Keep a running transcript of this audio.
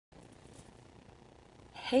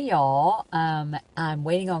Hey y'all, I'm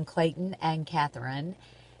waiting on Clayton and Catherine.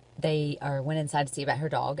 Went inside to see about her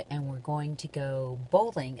dog, and we're going to go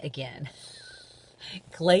bowling again.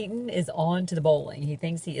 Clayton is on to the bowling. He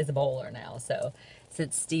thinks he is a bowler now. So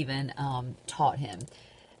since Steven taught him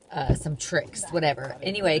some tricks, whatever.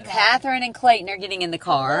 Anyway, Catherine and Clayton are getting in the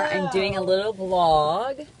car. I'm doing a little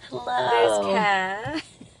vlog. Hello. There's Cat.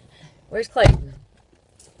 Where's Clayton?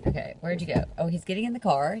 Okay, where'd you go? Oh, he's getting in the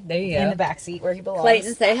car. There you go. In the back seat where he belongs.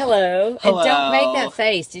 Clayton, say hello. Hello. And don't make that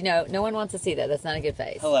face. You know, no one wants to see that. That's not a good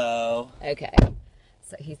face. Hello. Okay.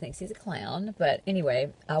 So he thinks he's a clown. But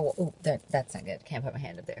anyway, I will. Oh, that's not good. Can't put my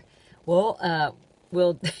hand up there. Well,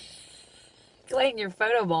 we'll. Clayton, you're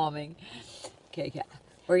photobombing. Okay.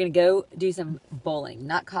 We're going to go do some bowling.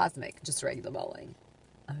 Not cosmic, just regular bowling.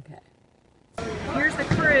 Okay. Here's the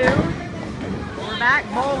crew. We're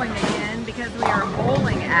back bowling again because we are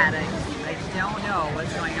bowling addicts. I don't know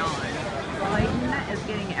what's going on. Clayton is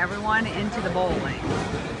getting everyone into the bowling.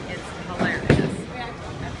 It's hilarious.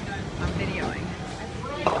 I'm videoing.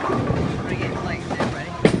 I'm gonna get Clayton there, buddy.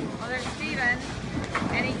 Oh, there's Steven.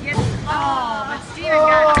 And he gets, but Steven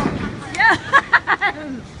got,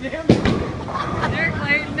 there,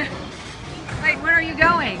 Clayton. Clayton, where are you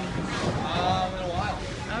going? In a while.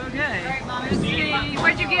 Okay. All right, Mom.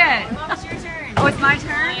 What'd you get? Mom, it's your turn. Oh, it's my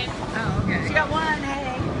turn? Oh, okay. She got one.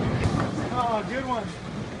 Hey. Oh, good one.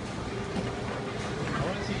 I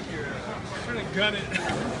want to see your. I'm trying to gun it.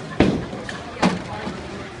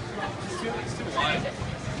 It's too wide.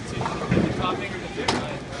 The top finger to fit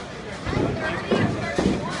right.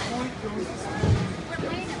 We're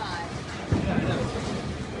playing a lot. Yeah, I know.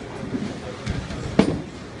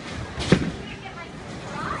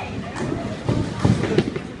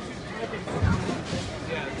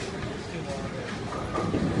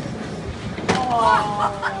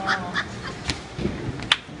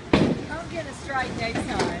 I'll get a strike next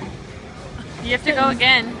time. You have to go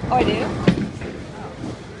again. Oh, I do?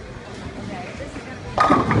 Okay. This is gonna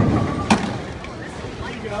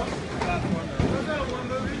There you go. Was that one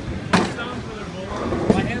movie? Stone for their bowl.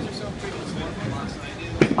 My hands are so freaking sore from last night.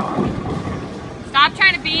 Stop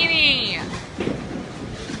trying to beat me. Yes.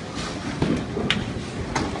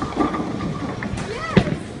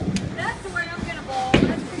 That's the way I'm gonna bowl.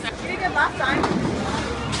 You did good last time.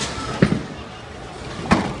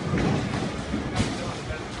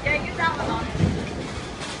 Yeah, use that one, Mom.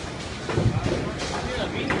 Yeah,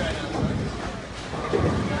 I'm eating right now, son.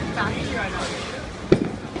 I'm eating right now.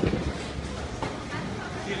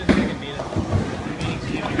 See this thing and beat it. I'm eating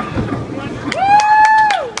Steven right now.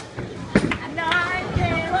 Woo! 9K.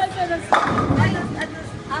 Listen, I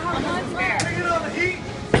have one left. Bring it on the heat.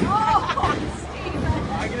 Oh, Steven.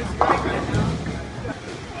 I get a strike right now.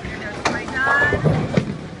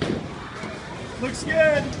 Looks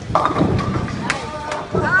good.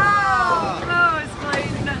 Oh, close,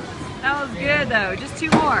 Clayton. That was good, though. Just two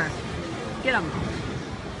more. Get them.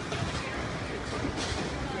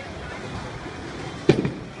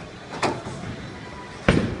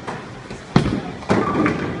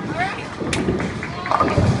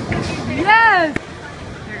 Yes!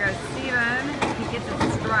 Here goes Steven. He gets a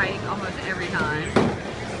strike almost every time. Are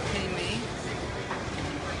you kidding me?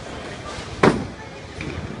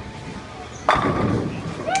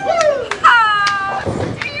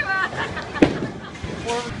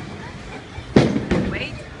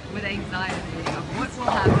 Wait with anxiety of what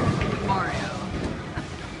will happen with Mario.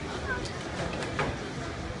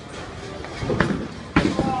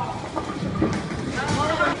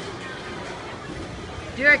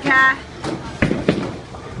 Do it, Kat.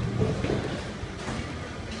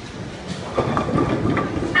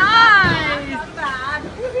 Nice! Not bad.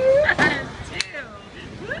 Two.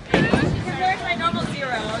 Compared to my normal zero.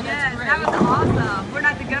 Yes, That's great. that was awesome. We're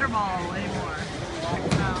not the gutter ball anymore.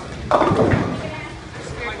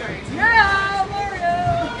 Yeah, Mario.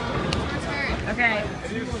 Okay.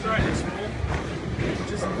 If you start at school,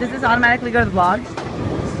 Does this automatically go to the vlog?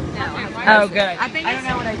 No, Oh, good. I think I don't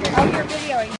know what I did. Oh, you're videoing.